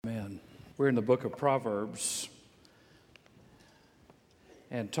We're in the Book of Proverbs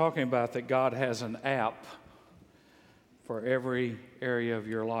and talking about that God has an app for every area of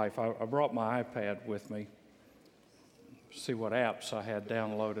your life. I brought my iPad with me, see what apps I had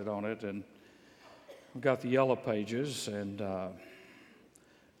downloaded on it, and I've got the Yellow Pages and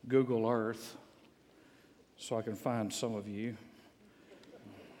Google Earth so I can find some of you.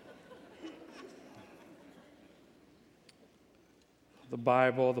 The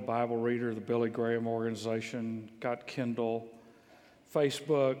Bible Reader, the Billy Graham organization, got Kindle,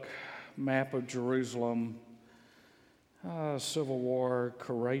 Facebook, Map of Jerusalem, Civil War,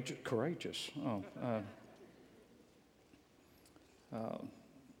 Courageous.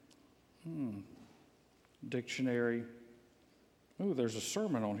 Dictionary. Ooh, there's a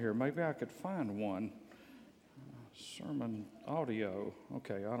sermon on here. Maybe I could find one. Sermon audio.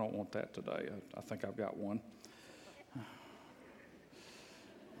 Okay, I don't want that today. I think I've got one.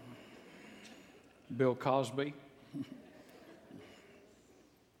 Bill Cosby,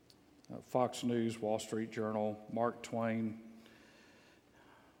 Fox News, Wall Street Journal, Mark Twain,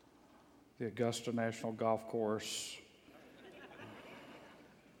 the Augusta National Golf Course,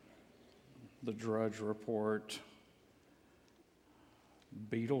 the Drudge Report,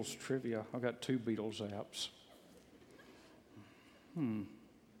 Beatles trivia. I've got 2 Beatles apps.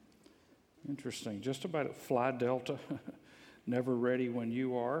 Interesting. Just about at Fly Delta, Never Ready When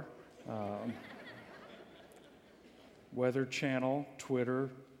You Are. Weather Channel, Twitter.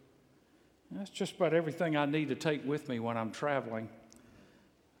 That's just about everything I need to take with me when I'm traveling.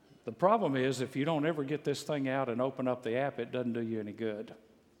 The problem is if you don't ever get this thing out and open up the app, it doesn't do you any good.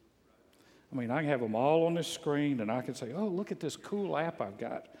 I mean, I can have them all on this screen, and I can say, oh, look at this cool app I've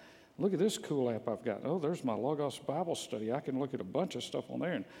got. Look at this cool app I've got. Oh, there's my Logos Bible study. I can look at a bunch of stuff on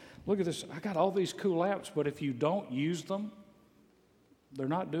there. And look at this. I got all these cool apps, but if you don't use them, they're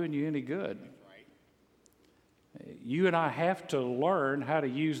not doing you any good. You and I have to learn how to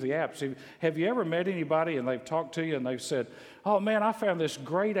use the apps. Have you ever met anybody and they've talked to you and they've said, oh, man, I found this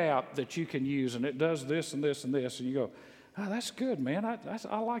great app that you can use, and it does this and this and this. And you go, oh, that's good, man.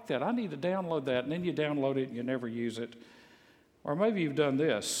 I like that. I need to download that. And then you download it and you never use it. Or maybe you've done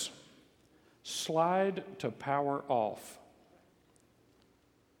this. Slide to power off.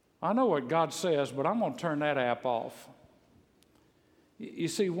 I know what God says, but I'm going to turn that app off. You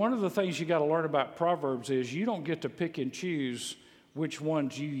see, one of the things you got to learn about Proverbs is you don't get to pick and choose which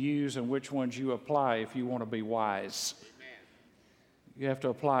ones you use and which ones you apply if you want to be wise. Amen. You have to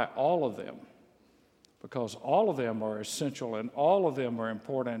apply all of them because all of them are essential and all of them are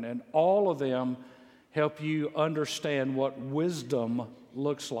important and all of them help you understand what wisdom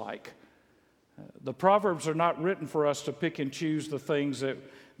looks like. The Proverbs are not written for us to pick and choose the things that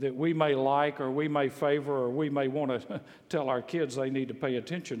we may like or we may favor or we may want to tell our kids they need to pay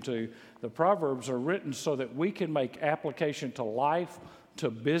attention to. The Proverbs are written so that we can make application to life,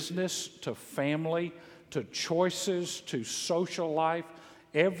 to business, to family, to choices, to social life.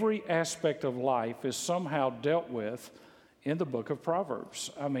 Every aspect of life is somehow dealt with in the book of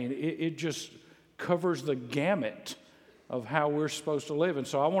Proverbs. I mean, it just covers the gamut of how we're supposed to live. And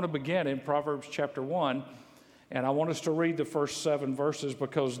so I want to begin in Proverbs chapter 1. And I want us to read the first 7 verses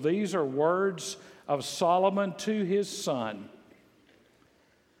because these are words of Solomon to his son.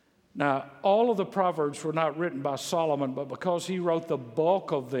 Now, all of the Proverbs were not written by Solomon, but because he wrote the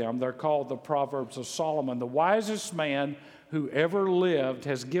bulk of them, they're called the Proverbs of Solomon. The wisest man who ever lived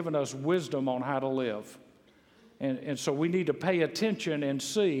has given us wisdom on how to live. And so we need to pay attention and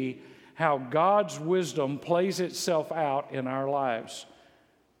see how God's wisdom plays itself out in our lives.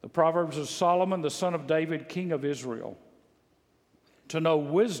 The Proverbs of Solomon, the son of David, king of Israel, to know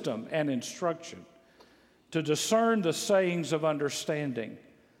wisdom and instruction, to discern the sayings of understanding,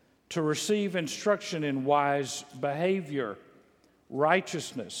 to receive instruction in wise behavior,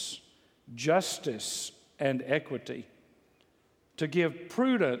 righteousness, justice, and equity, to give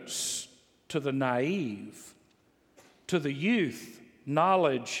prudence to the naive, to the youth,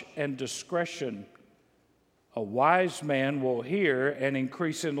 knowledge and discretion. A wise man will hear and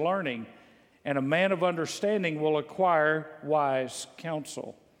increase in learning, and a man of understanding will acquire wise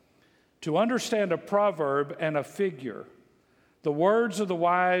counsel. To understand a proverb and a figure, the words of the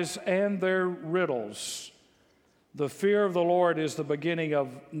wise and their riddles. The fear of the Lord is the beginning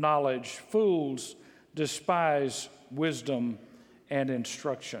of knowledge. Fools despise wisdom and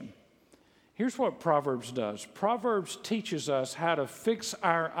instruction. Here's what Proverbs does. Proverbs teaches us how to fix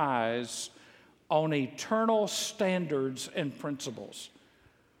our eyes on eternal standards and principles.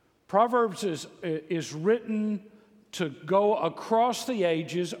 Proverbs is written to go across the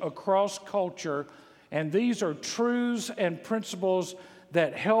ages, across culture, and these are truths and principles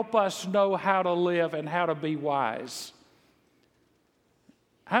that help us know how to live and how to be wise.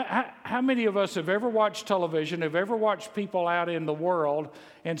 How many of us have ever watched television, have ever watched people out in the world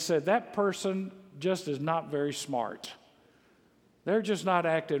and said, that person just is not very smart? They're just not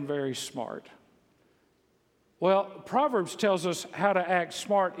acting very smart. Well, Proverbs tells us how to act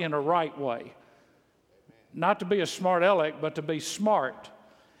smart in a right way. Not to be a smart aleck, but to be smart.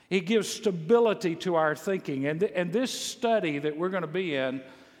 It gives stability to our thinking. And this study that we're going to be in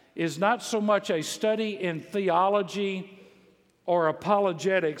is not so much a study in theology or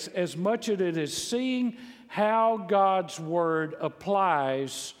apologetics as much as it is seeing how God's Word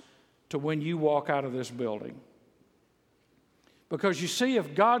applies to when you walk out of this building. Because you see,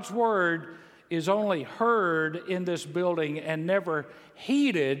 if God's Word is only heard in this building and never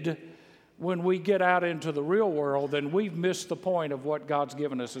heeded when we get out into the real world, then we've missed the point of what God's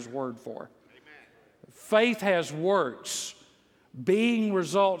given us His Word for. Amen. Faith has works. Being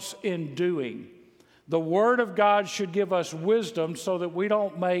results in doing. The Word of God should give us wisdom so that we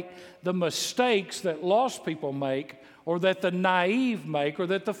don't make the mistakes that lost people make, or that the naive make, or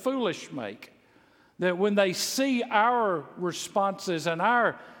that the foolish make. That when they see our responses and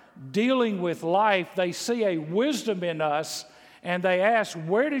our dealing with life, they see a wisdom in us and they ask,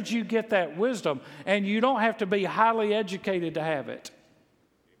 where did you get that wisdom? And you don't have to be highly educated to have it.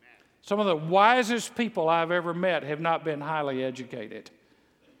 Amen. Some of the wisest people I've ever met have not been highly educated.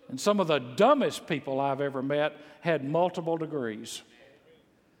 And some of the dumbest people I've ever met had multiple degrees.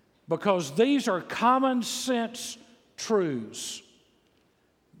 Because these are common sense truths.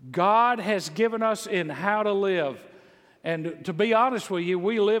 God has given us in how to live. And to be honest with you,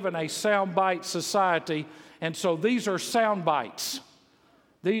 we live in a soundbite society, and so these are sound bites.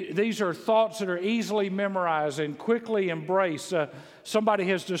 These are thoughts that are easily memorized and quickly embraced. Somebody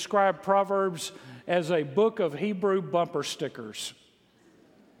has described Proverbs as a book of Hebrew bumper stickers.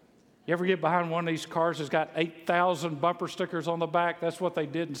 You ever get behind one of these cars that's got 8,000 bumper stickers on the back? That's what they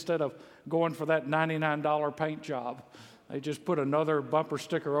did instead of going for that $99 paint job. They just put another bumper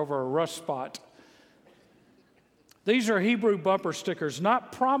sticker over a rust spot. These are Hebrew bumper stickers,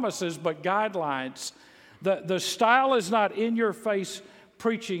 not promises, but guidelines. The style is not in-your-face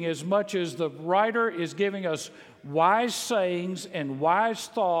preaching as much as the writer is giving us wise sayings and wise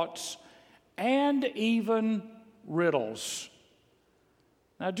thoughts and even riddles.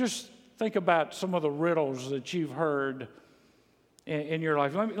 Now, just think about some of the riddles that you've heard in your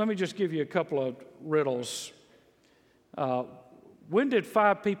life. Let me just give you a couple of riddles. When did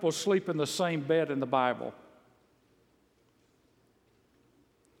 5 people sleep in the same bed in the Bible?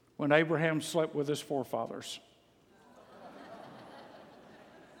 When Abraham slept with his forefathers.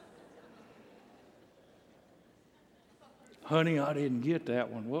 Honey, I didn't get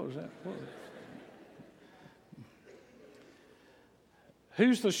that one. What was that?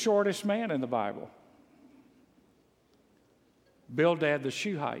 Who's the shortest man in the Bible? Bildad the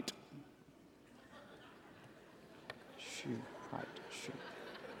Shuhite.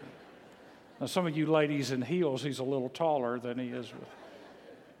 Now, some of you ladies in heels, he's a little taller than he is with.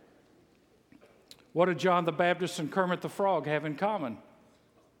 What did John the Baptist and Kermit the Frog have in common?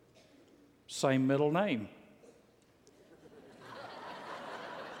 Same middle name.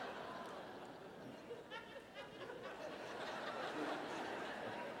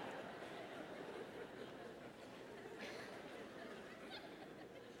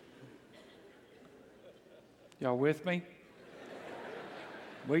 Y'all with me?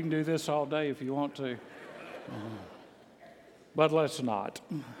 We can do this all day if you want to. But let's not.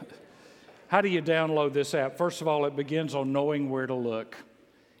 How do you download this app? First of all, it begins on knowing where to look.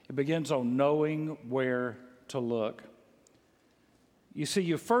 It begins on knowing where to look. You see,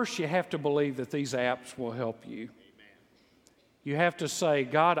 you have to believe that these apps will help you. You have to say,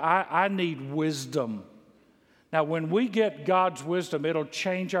 God, I need wisdom. Now, when we get God's wisdom, it'll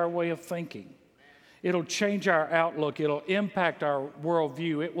change our way of thinking. It'll change our outlook. It'll impact our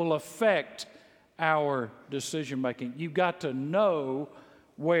worldview. It will affect our decision making. You've got to know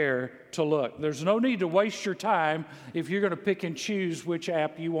where to look. There's no need to waste your time if you're going to pick and choose which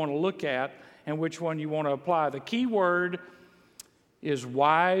app you want to look at and which one you want to apply. The key word is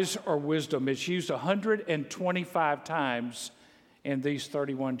wise or wisdom. It's used 125 times in these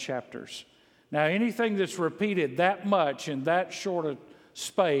 31 chapters. Now, anything that's repeated that much in that short a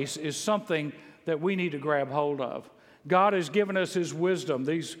space is something that we need to grab hold of. God has given us His wisdom.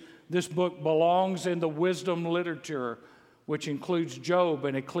 This book belongs in the wisdom literature, which includes Job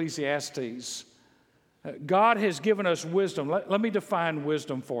and Ecclesiastes. God has given us wisdom. Let me define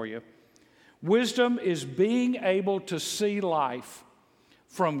wisdom for you. Wisdom is being able to see life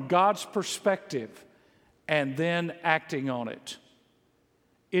from God's perspective and then acting on it.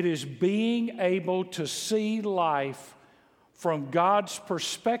 It is being able to see life from God's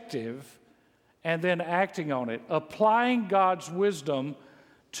perspective and then acting on it, applying God's wisdom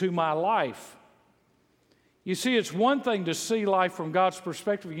to my life. You see, it's one thing to see life from God's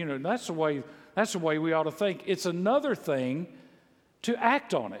perspective. That's the way we ought to think. It's another thing to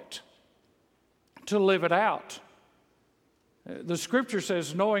act on it, to live it out. The Scripture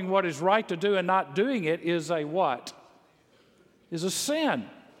says knowing what is right to do and not doing it is a what? Is a sin.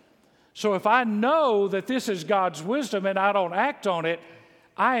 So if I know that this is God's wisdom and I don't act on it,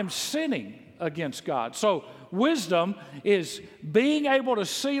 I am sinning against God. So wisdom is being able to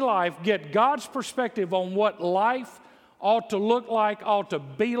see life, get God's perspective on what life ought to look like, ought to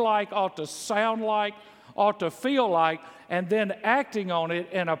be like, ought to sound like, ought to feel like, and then acting on it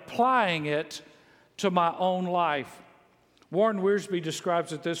and applying it to my own life. Warren Wiersbe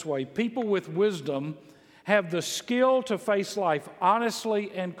describes it this way: people with wisdom have the skill to face life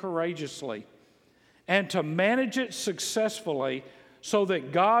honestly and courageously and to manage it successfully so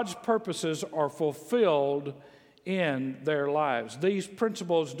that God's purposes are fulfilled in their lives. These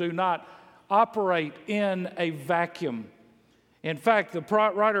principles do not operate in a vacuum. In fact, the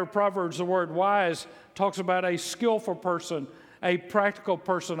writer of Proverbs, the word wise, talks about a skillful person, a practical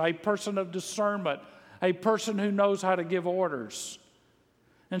person, a person of discernment, a person who knows how to give orders.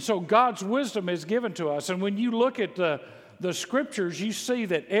 And so God's wisdom is given to us. And when you look at the Scriptures, you see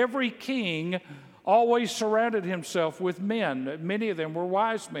that every king always surrounded himself with men. Many of them were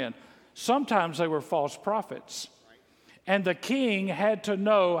wise men. Sometimes they were false prophets. And the king had to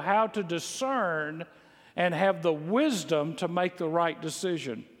know how to discern and have the wisdom to make the right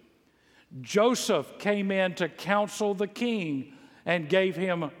decision. Joseph came in to counsel the king and gave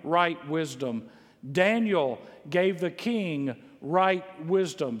him right wisdom. Daniel gave the king right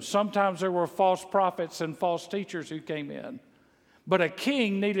wisdom. Sometimes there were false prophets and false teachers who came in. But a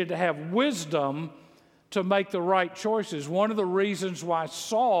king needed to have wisdom to make the right choices. One of the reasons why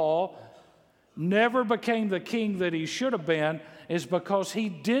Saul never became the king that he should have been is because he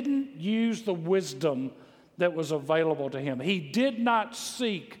didn't use the wisdom that was available to him. He did not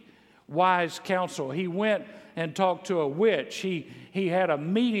seek wise counsel. He went and talked to a witch. He had a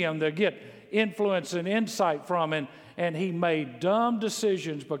medium to get influence and insight from, and he made dumb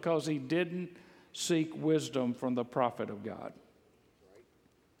decisions because he didn't seek wisdom from the prophet of God.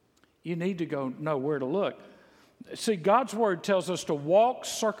 You need to know where to look. See, God's word tells us to walk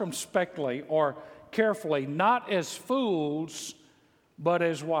circumspectly or carefully, not as fools, but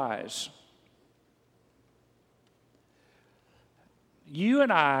as wise. You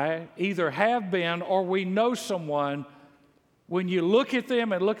and I either have been or we know someone, when you look at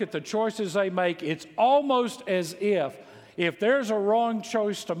them and look at the choices they make, it's almost as if there's a wrong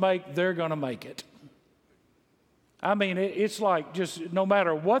choice to make, they're going to make it. I mean, it's like just no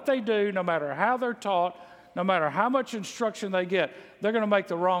matter what they do, no matter how they're taught, no matter how much instruction they get, they're going to make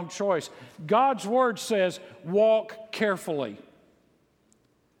the wrong choice. God's word says, walk carefully.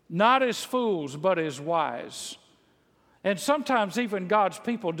 Not as fools, but as wise. And sometimes even God's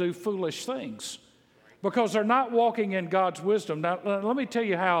people do foolish things because they're not walking in God's wisdom. Now, let me tell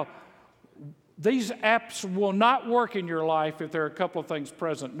you how these apps will not work in your life if there are a couple of things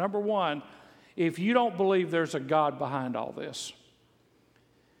present. Number one, if you don't believe there's a God behind all this.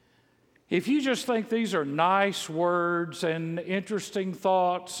 If you just think these are nice words and interesting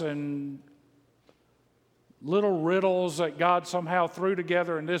thoughts and little riddles that God somehow threw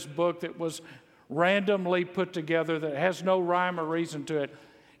together in this book that was randomly put together that has no rhyme or reason to it,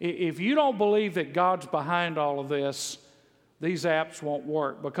 if you don't believe that God's behind all of this, these apps won't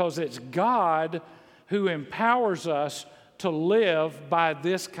work because it's God who empowers us to live by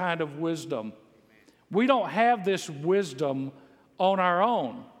this kind of wisdom. We don't have this wisdom on our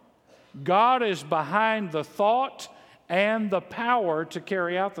own. God is behind the thought and the power to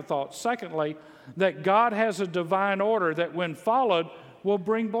carry out the thought. Secondly, that God has a divine order that when followed will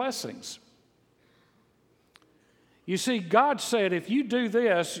bring blessings. You see, God said, if you do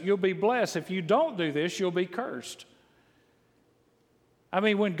this, you'll be blessed. If you don't do this, you'll be cursed. I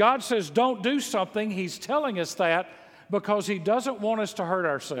mean, when God says don't do something, He's telling us that because He doesn't want us to hurt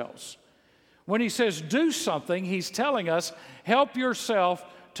ourselves. When He says do something, He's telling us, help yourself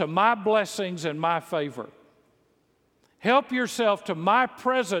to my blessings and my favor. Help yourself to my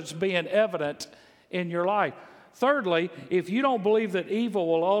presence being evident in your life. Thirdly, if you don't believe that evil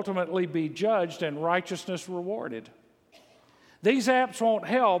will ultimately be judged and righteousness rewarded. These apps won't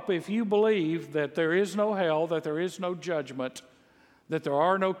help if you believe that there is no hell, that there is no judgment, that there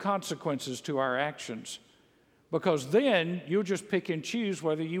are no consequences to our actions. Because then you'll just pick and choose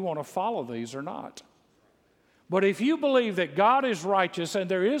whether you want to follow these or not. But if you believe that God is righteous and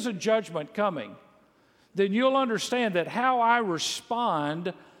there is a judgment coming, then you'll understand that how I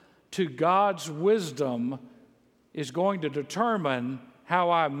respond to God's wisdom is going to determine how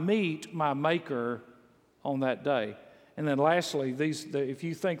I meet my Maker on that day. And then lastly, if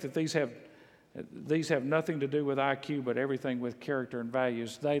you think that these have nothing to do with IQ but everything with character and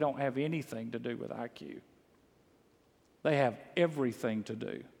values, they don't have anything to do with IQ. They have everything to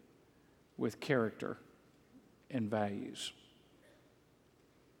do with character and values.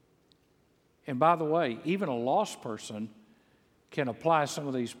 And by the way, even a lost person can apply some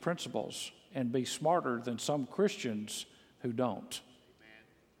of these principles and be smarter than some Christians who don't.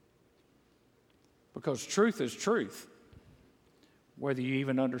 Because truth is truth, whether you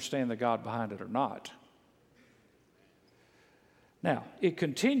even understand the God behind it or not. Now, it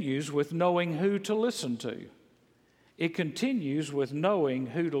continues with knowing who to listen to. It continues with knowing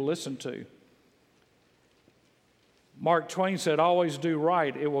who to listen to. Mark Twain said, "Always do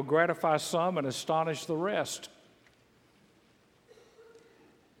right. It will gratify some and astonish the rest."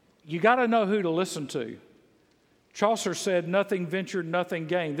 You got to know who to listen to. Chaucer said, "Nothing ventured, nothing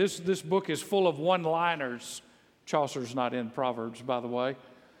gained." This book is full of one-liners. Chaucer's not in Proverbs, by the way,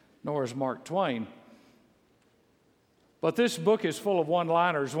 nor is Mark Twain. But this book is full of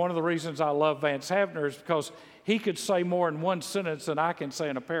one-liners. One of the reasons I love Vance Havner is because he could say more in one sentence than I can say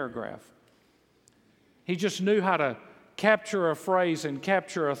in a paragraph. He just knew how to capture a phrase and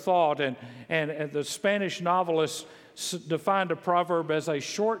capture a thought. And the Spanish novelist defined a proverb as a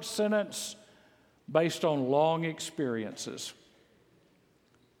short sentence based on long experiences.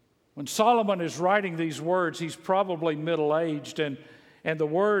 When Solomon is writing these words, he's probably middle-aged, and the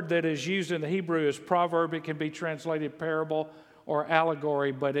word that is used in the Hebrew is proverb. It can be translated parable or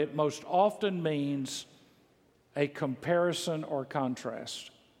allegory, but it most often means a comparison or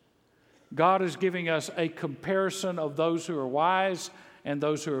contrast. God is giving us a comparison of those who are wise and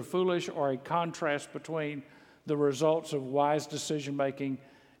those who are foolish, or a contrast between the results of wise decision-making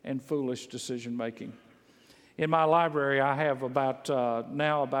and foolish decision-making. In my library, I have about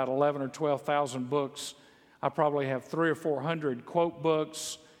 11 or 12,000 books. I probably have 300 or 400 quote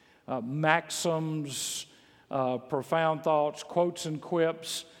books, maxims, profound thoughts, quotes and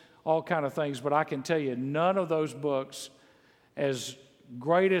quips, all kind of things. But I can tell you, none of those books, as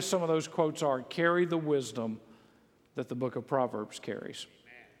great as some of those quotes are, carry the wisdom that the book of Proverbs carries.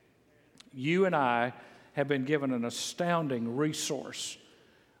 You and I have been given an astounding resource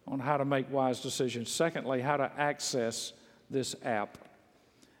on how to make wise decisions. Secondly, how to access this app.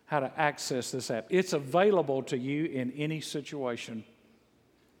 How to access this app. It's available to you in any situation.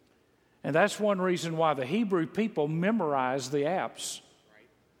 And that's one reason why the Hebrew people memorize the apps,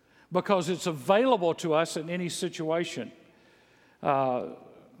 because it's available to us in any situation. A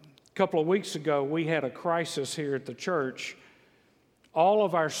couple of weeks ago, we had a crisis here at the church. All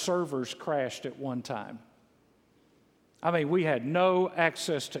of our servers crashed at one time. I mean, we had no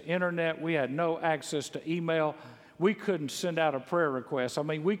access to internet. We had no access to email. We couldn't send out a prayer request. I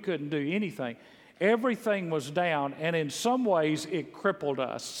mean, we couldn't do anything. Everything was down, and in some ways, it crippled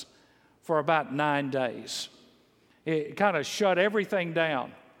us for about 9 days. It kind of shut everything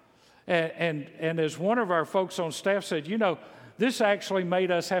down. And as one of our folks on staff said, you know, this actually made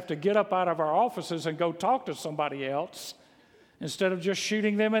us have to get up out of our offices and go talk to somebody else instead of just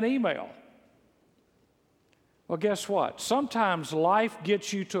shooting them an email. Well, guess what? Sometimes life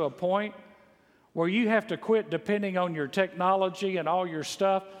gets you to a point where you have to quit depending on your technology and all your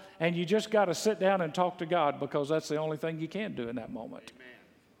stuff, and you just got to sit down and talk to God, because that's the only thing you can do in that moment.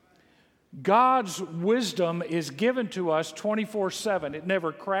 Amen. God's wisdom is given to us 24/7. It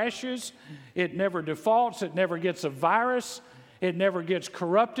never crashes. It never defaults. It never gets a virus. It never gets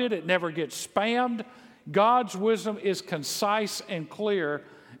corrupted. It never gets spammed. God's wisdom is concise and clear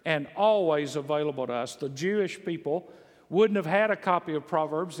and always available to us. The Jewish people wouldn't have had a copy of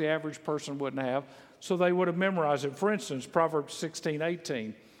Proverbs. The average person wouldn't have, so they would have memorized it. For instance, Proverbs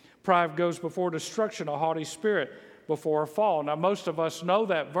 16:18. Pride goes before destruction, a haughty spirit before a fall. Now, most of us know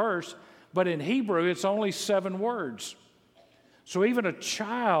that verse, but in Hebrew, it's only 7 words. So even a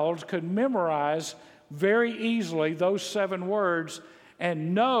child could memorize very easily those 7 words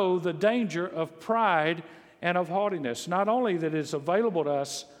and know the danger of pride and of haughtiness. Not only that it's available to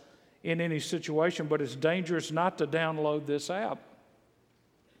us in any situation, but it's dangerous not to download this app.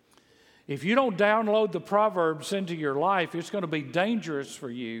 If you don't download the Proverbs into your life, it's going to be dangerous for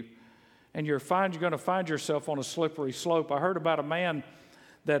you, and you're going to find yourself on a slippery slope. I heard about a man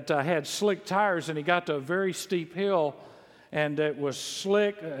that had slick tires, and he got to a very steep hill, and it was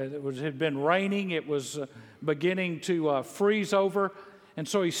slick. It had been raining. It was beginning to freeze over, And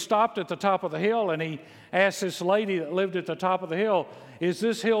so he stopped at the top of the hill, and he asked this lady that lived at the top of the hill, "Is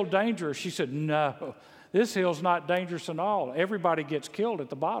this hill dangerous?" She said, "No, this hill's not dangerous at all. Everybody gets killed at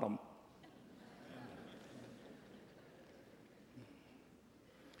the bottom."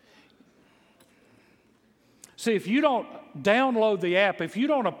 See, if you don't download the app, if you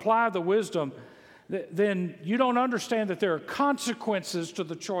don't apply the wisdom, then you don't understand that there are consequences to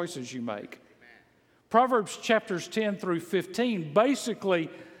the choices you make. Proverbs chapters 10 through 15 basically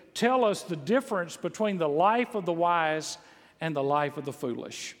tell us the difference between the life of the wise and the life of the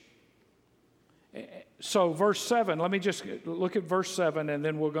foolish. So verse 7, let me just look at verse 7, and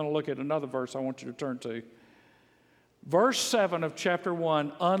then we're going to look at another verse I want you to turn to. Verse 7 of chapter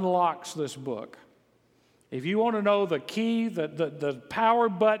 1 unlocks this book. If you want to know the key, the power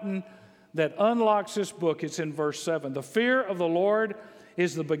button that unlocks this book, it's in verse 7. The fear of the Lord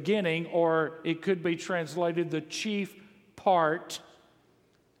is the beginning, or it could be translated the chief part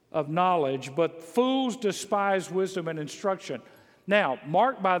of knowledge, but fools despise wisdom and instruction. Now,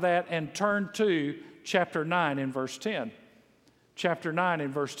 mark by that and turn to chapter 9 in verse 10. Chapter 9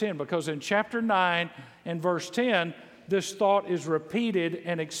 in verse 10, because in chapter 9 and verse 10, this thought is repeated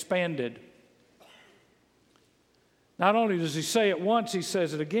and expanded. Not only does he say it once, he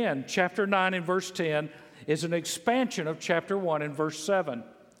says it again. Chapter 9 and verse 10 is an expansion of chapter 1 and verse 7.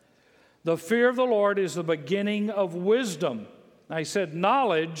 The fear of the Lord is the beginning of wisdom. Now he said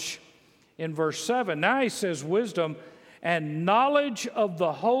knowledge in verse 7. Now he says wisdom, and knowledge of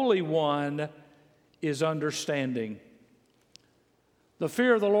the Holy One is understanding. The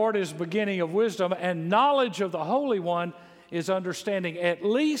fear of the Lord is the beginning of wisdom, and knowledge of the Holy One is understanding. At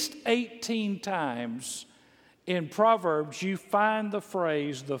least 18 times in Proverbs, you find the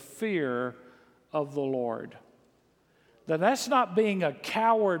phrase, the fear of the Lord. Now, that's not being a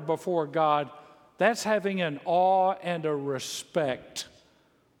coward before God. That's having an awe and a respect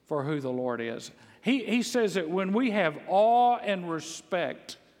for who the Lord is. He says that when we have awe and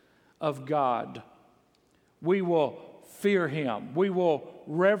respect of God, we will fear Him. We will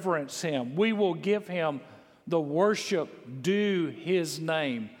reverence Him. We will give Him the worship due His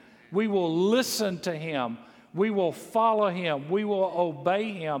name. We will listen to Him. We will follow Him. We will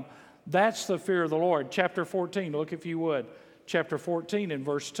obey Him. That's the fear of the Lord. Chapter 14, look if you would. Chapter 14 in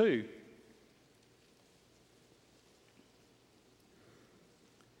verse 2.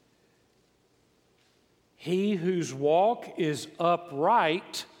 He whose walk is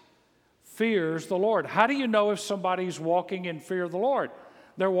upright fears the Lord. How do you know if somebody's walking in fear of the Lord?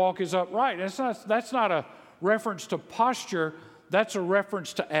 Their walk is upright. That's not a reference to posture. That's a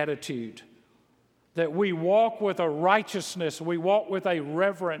reference to attitude. That we walk with a righteousness, we walk with a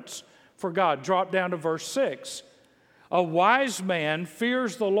reverence for God. Drop down to verse 6. A wise man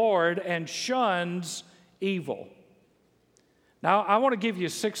fears the Lord and shuns evil. Now, I want to give you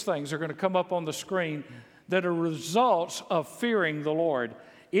 6 things. They're going to come up on the screen that are results of fearing the Lord.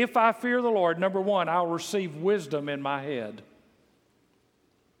 If I fear the Lord, number 1, I'll receive wisdom in my head.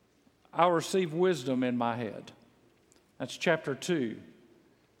 I'll receive wisdom in my head. That's chapter 2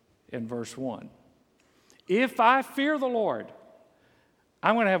 in verse 1. If I fear the Lord,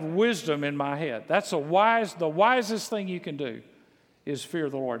 I'm going to have wisdom in my head. That's the wisest thing you can do is fear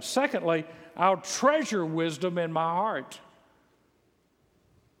the Lord. Secondly, I'll treasure wisdom in my heart.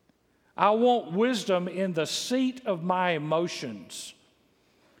 I want wisdom in the seat of my emotions.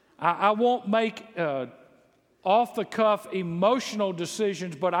 I won't make off-the-cuff emotional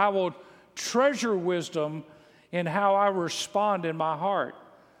decisions, but I will treasure wisdom in how I respond in my heart.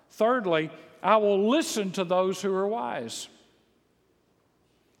 Thirdly, I will listen to those who are wise.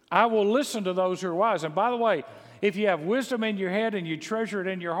 I will listen to those who are wise. And by the way, if you have wisdom in your head and you treasure it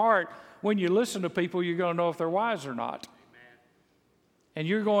in your heart, when you listen to people, you're going to know if they're wise or not. Amen. And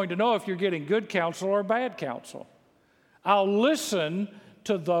you're going to know if you're getting good counsel or bad counsel. I'll listen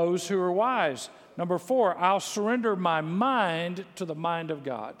to those who are wise. Number 4, I'll surrender my mind to the mind of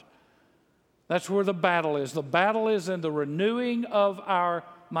God. That's where the battle is. The battle is in the renewing of our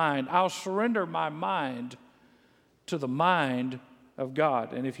mind. I'll surrender my mind to the mind of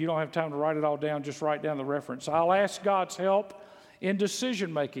God. And if you don't have time to write it all down, just write down the reference. I'll ask God's help in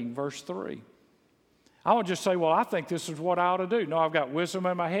decision making, verse 3. I won't just say, well, I think this is what I ought to do. No, I've got wisdom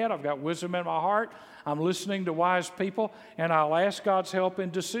in my head. I've got wisdom in my heart. I'm listening to wise people, and I'll ask God's help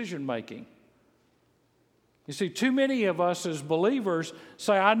in decision making. You see, too many of us as believers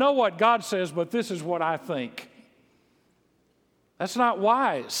say, I know what God says, but this is what I think. That's not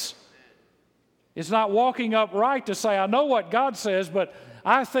wise. It's not walking upright to say, I know what God says, but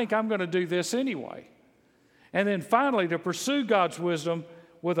I think I'm going to do this anyway. And then finally, to pursue God's wisdom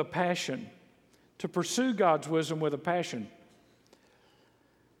with a passion. To pursue God's wisdom with a passion.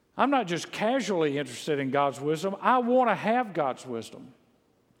 I'm not just casually interested in God's wisdom. I want to have God's wisdom.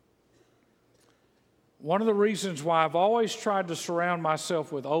 One of the reasons why I've always tried to surround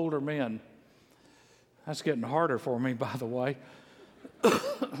myself with older men, that's getting harder for me, by the way.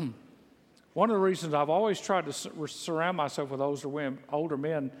 One of the reasons I've always tried to surround myself with older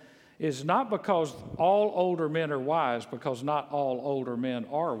men is not because all older men are wise, because not all older men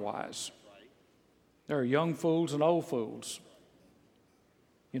are wise. There are young fools and old fools.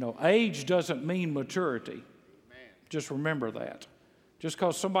 You know, age doesn't mean maturity. Just remember that. Just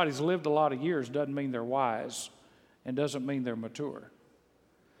because somebody's lived a lot of years doesn't mean they're wise and doesn't mean they're mature.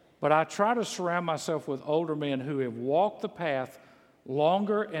 But I try to surround myself with older men who have walked the path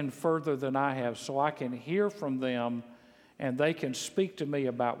longer and further than I have, so I can hear from them and they can speak to me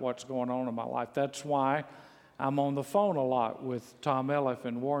about what's going on in my life. That's why I'm on the phone a lot with Tom Elliff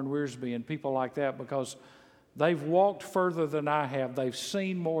and Warren Wiersbe and people like that, because they've walked further than I have. They've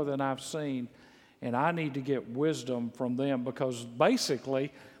seen more than I've seen, and I need to get wisdom from them, because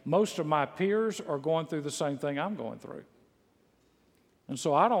basically most of my peers are going through the same thing I'm going through. And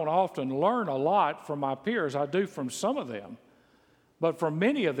so I don't often learn a lot from my peers. I do from some of them. But for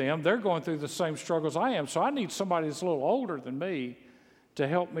many of them, they're going through the same struggles I am. So I need somebody that's a little older than me to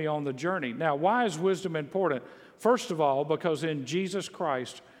help me on the journey. Now, why is wisdom important? First of all, because in Jesus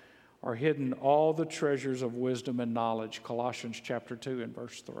Christ are hidden all the treasures of wisdom and knowledge. Colossians chapter 2 and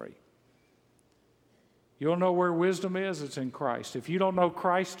verse 3. You'll know where wisdom is? It's in Christ. If you don't know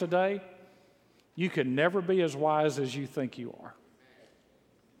Christ today, you can never be as wise as you think you are.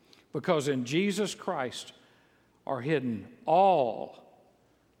 Because in Jesus Christ are hidden all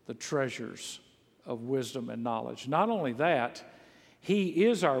the treasures of wisdom and knowledge. Not only that, He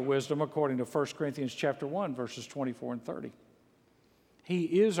is our wisdom, according to 1 Corinthians chapter 1, verses 24 and 30. He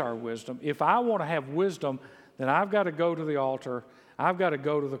is our wisdom. If I want to have wisdom, then I've got to go to the altar. I've got to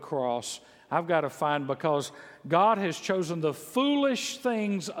go to the cross. I've got to find, because God has chosen the foolish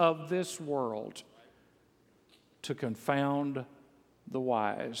things of this world to confound the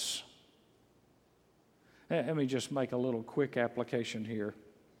wise. Let me just make a little quick application here.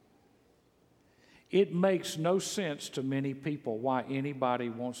 It makes no sense to many people why anybody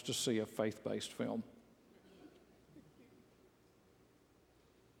wants to see a faith-based film.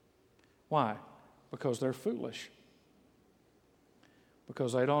 Why? Because they're foolish.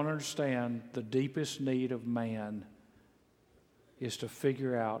 Because they don't understand the deepest need of man is to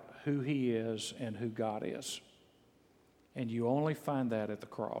figure out who he is and who God is. And you only find that at the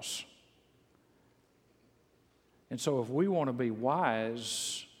cross. And so if we want to be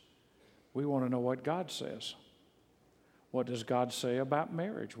wise, we want to know what God says. What does God say about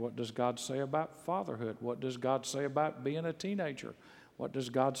marriage? What does God say about fatherhood? What does God say about being a teenager? What does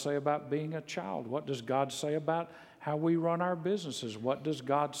God say about being a child? What does God say about how we run our businesses? What does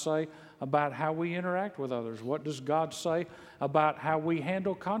God say about how we interact with others? What does God say about how we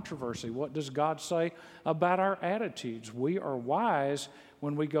handle controversy? What does God say about our attitudes? We are wise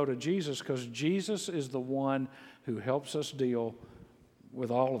when we go to Jesus, because Jesus is the one who helps us deal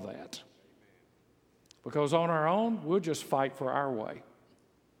with all of that. Because on our own, we'll just fight for our way.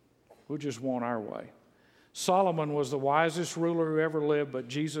 We'll just want our way. Solomon was the wisest ruler who ever lived, but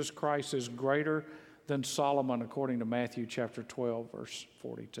Jesus Christ is greater than Solomon, according to Matthew chapter 12, verse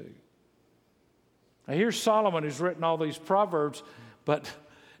 42. Now here's Solomon who's written all these Proverbs, but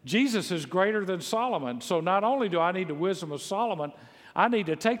Jesus is greater than Solomon. So not only do I need the wisdom of Solomon, I need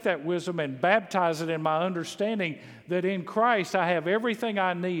to take that wisdom and baptize it in my understanding that in Christ I have everything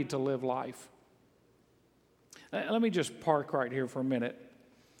I need to live life. Let me just park right here for a minute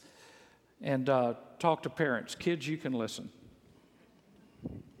and talk to parents. Kids, you can listen.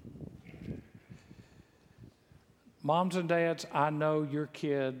 Moms and dads, I know your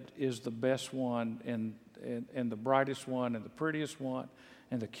kid is the best one and the brightest one and the prettiest one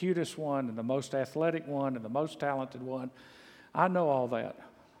and the cutest one and the most athletic one and the most talented one. I know all that.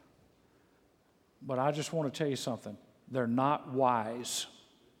 But I just want to tell you something. They're not wise.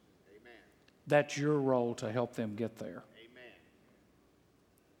 Amen. That's your role to help them get there. Amen.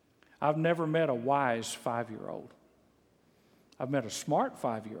 I've never met a wise 5-year-old. I've met a smart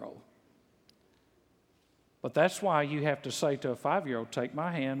 5-year-old. But that's why you have to say to a 5-year-old, take my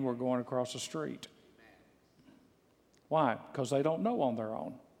hand, we're going across the street. Amen. Why? Because they don't know on their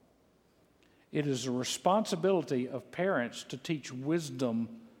own. It is a responsibility of parents to teach wisdom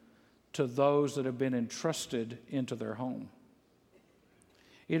to those that have been entrusted into their home.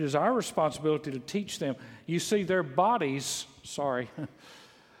 It is our responsibility to teach them. You see, their bodies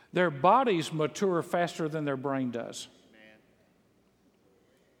mature faster than their brain does.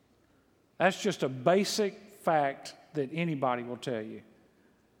 That's just a basic fact that anybody will tell you.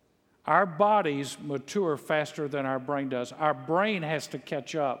 Our bodies mature faster than our brain does. Our brain has to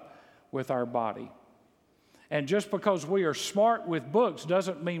catch up with our body. And just because we are smart with books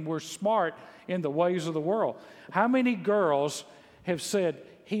doesn't mean we're smart in the ways of the world. How many girls have said,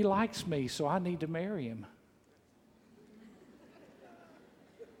 he likes me, so I need to marry him?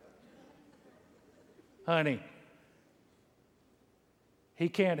 Honey, he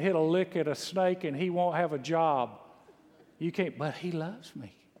can't hit a lick at a snake and he won't have a job. You can't, but he loves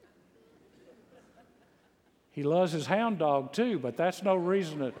me. He loves his hound dog too, but that's no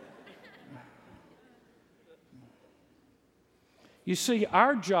reason to. You see,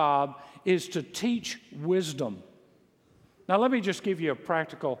 our job is to teach wisdom. Now, let me just give you a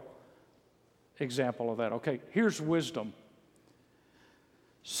practical example of that. Okay, here's wisdom.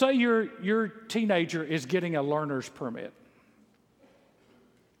 Say your teenager is getting a learner's permit.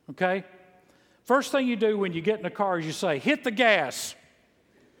 Okay? First thing you do when you get in the car is you say, hit the gas.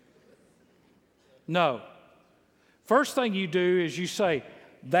 No. First thing you do is you say,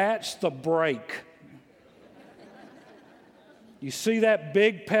 that's the brake. You see that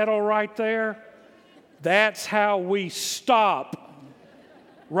big pedal right there? That's how we stop.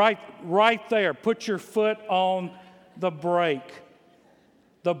 Right there. Put your foot on the brake.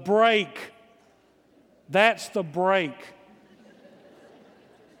 The brake. That's the brake.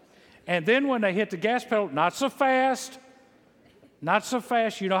 And then when they hit the gas pedal, not so fast. Not so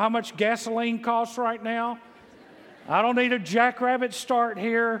fast. You know how much gasoline costs right now? I don't need a jackrabbit start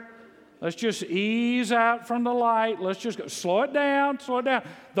here. Let's just ease out from the light. Let's just go. Slow it down, slow it down.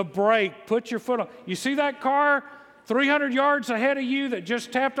 The brake, put your foot on. You see that car 300 yards ahead of you that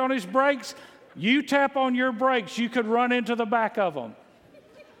just tapped on his brakes? You tap on your brakes, you could run into the back of them.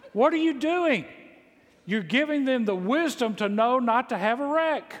 What are you doing? You're giving them the wisdom to know not to have a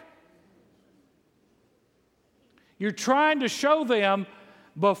wreck. You're trying to show them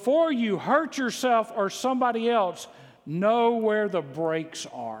before you hurt yourself or somebody else, know where the brakes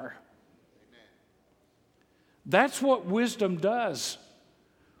are. That's what wisdom does.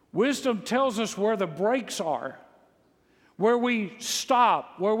 Wisdom tells us where the brakes are, where we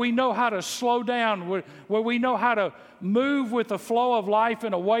stop, where we know how to slow down, where we know how to move with the flow of life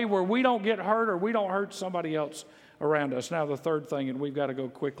in a way where we don't get hurt or we don't hurt somebody else around us. Now, the third thing, and we've got to go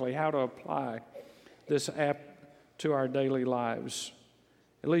quickly, how to apply this app to our daily lives.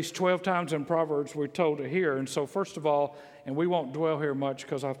 At least 12 times in Proverbs we're told to hear. And so first of all, and we won't dwell here much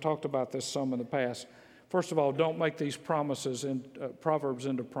because I've talked about this some in the past. First of all, don't make these promises in Proverbs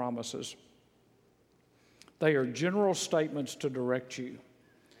into promises. They are general statements to direct you.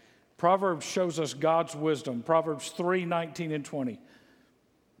 Proverbs shows us God's wisdom. Proverbs 3:19 and 20.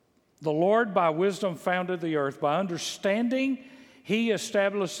 The Lord by wisdom founded the earth. By understanding, he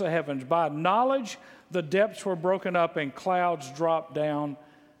established the heavens. By knowledge, the depths were broken up and clouds dropped down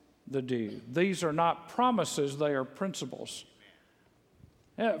the dew. These are not promises, they are principles.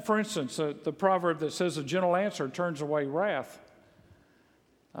 For instance, the proverb that says a gentle answer turns away wrath.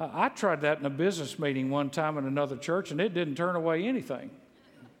 I tried that in a business meeting one time in another church, and it didn't turn away anything.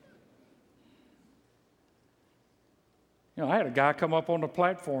 You know, I had a guy come up on the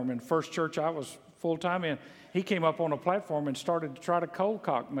platform in the first church I was full-time in. He came up on the platform and started to try to cold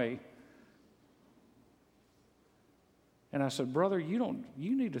cock me. And I said, brother, you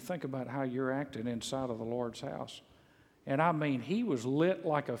need to think about how you're acting inside of the Lord's house. And I mean, he was lit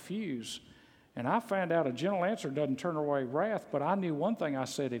like a fuse. And I found out a gentle answer doesn't turn away wrath, but I knew one thing. I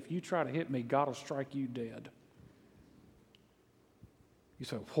said, if you try to hit me, God will strike you dead. You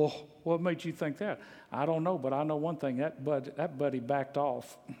said, well, what made you think that? I don't know, but I know one thing. That buddy backed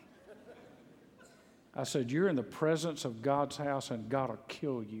off. I said, you're in the presence of God's house, and God will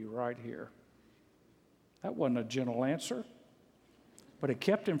kill you right here. That wasn't a gentle answer, but it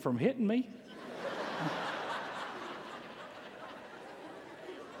kept him from hitting me.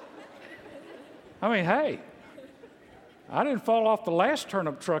 I mean, hey, I didn't fall off the last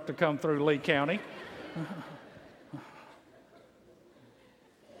turnip truck to come through Lee County.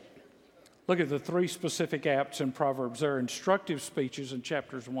 Look at the three specific apps in Proverbs. They're instructive speeches in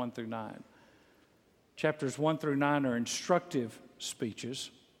chapters 1 through 9. Chapters 1 through 9 are instructive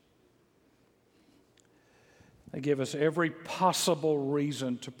speeches. They give us every possible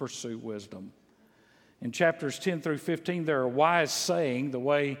reason to pursue wisdom. In chapters 10 through 15, they're a wise saying, the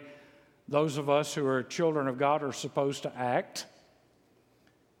way those of us who are children of God are supposed to act.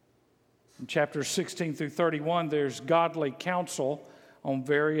 In chapters 16 through 31, there's godly counsel on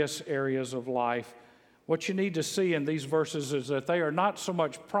various areas of life. What you need to see in these verses is that they are not so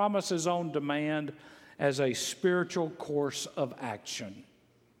much promises on demand as a spiritual course of action.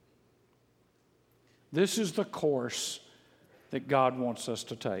 This is the course that God wants us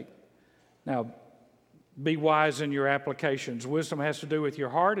to take. Now, be wise in your applications. Wisdom has to do with your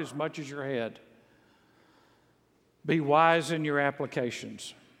heart as much as your head. Be wise in your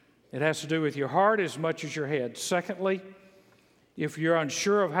applications. It has to do with your heart as much as your head. Secondly, if you're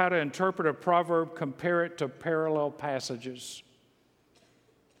unsure of how to interpret a proverb, compare it to parallel passages.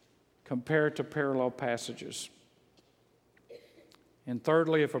 Compare it to parallel passages. And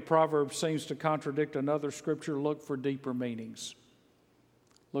thirdly, if a proverb seems to contradict another scripture, look for deeper meanings.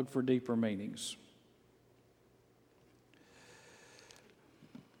 Look for deeper meanings.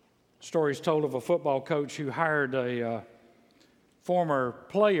 Stories told of a football coach who hired a former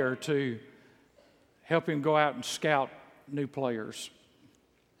player to help him go out and scout new players.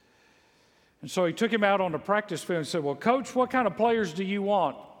 And so he took him out on the practice field and said, "Well, Coach, what kind of players do you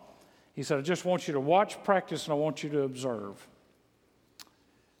want?" He said, "I just want you to watch practice and I want you to observe."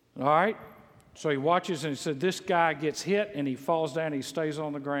 All right? So he watches and he said, "This guy gets hit and he falls down and he stays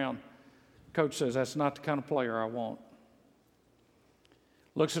on the ground." Coach says, "That's not the kind of player I want."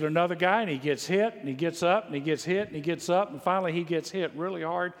 Looks at another guy and he gets hit and he gets up and he gets hit and he gets up and finally he gets hit really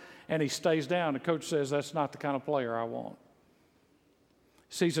hard and he stays down. The coach says, "That's not the kind of player I want."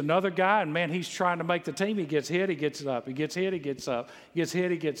 Sees another guy and man, he's trying to make the team. He gets hit, he gets up. He gets hit, he gets up. He gets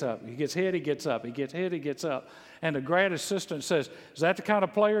hit, he gets up. He gets hit, he gets up. He gets hit, he gets up. And the grad assistant says, "Is that the kind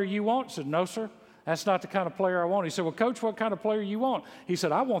of player you want?" He said, "No, sir. That's not the kind of player I want." He said, "Well, Coach, what kind of player you want?" He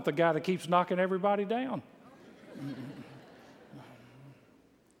said, "I want the guy that keeps knocking everybody down."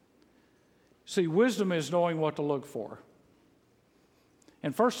 See, wisdom is knowing what to look for.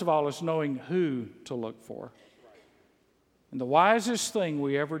 And first of all, it's knowing who to look for. And the wisest thing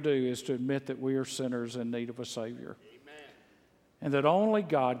we ever do is to admit that we are sinners in need of a Savior. Amen. And that only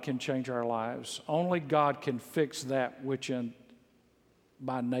God can change our lives. Only God can fix that which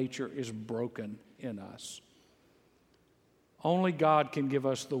by nature is broken in us. Only God can give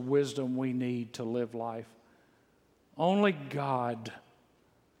us the wisdom we need to live life. Only God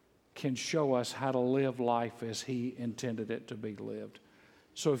can show us how to live life as He intended it to be lived.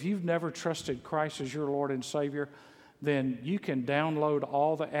 So if you've never trusted Christ as your Lord and Savior, then you can download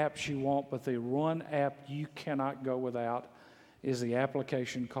all the apps you want, but the one app you cannot go without is the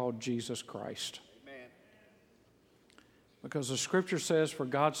application called Jesus Christ. Amen. Because the Scripture says, "For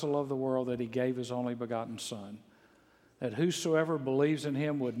God so loved the world that He gave His only begotten Son, that whosoever believes in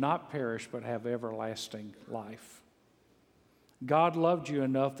Him would not perish but have everlasting life." God loved you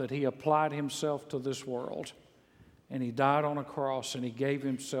enough that He applied Himself to this world, and He died on a cross, and He gave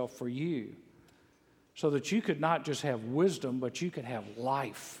Himself for you, so that you could not just have wisdom, but you could have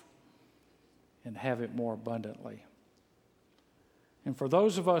life and have it more abundantly. And for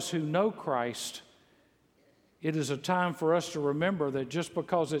those of us who know Christ, it is a time for us to remember that just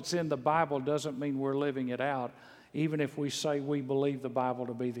because it's in the Bible doesn't mean we're living it out, even if we say we believe the Bible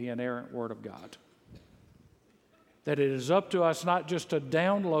to be the inerrant Word of God. That it is up to us not just to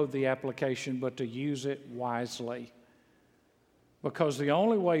download the application, but to use it wisely. Because the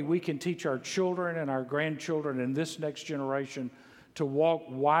only way we can teach our children and our grandchildren and this next generation to walk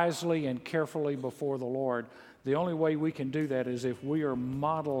wisely and carefully before the Lord, the only way we can do that is if we are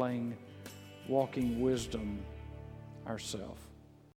modeling walking wisdom ourselves.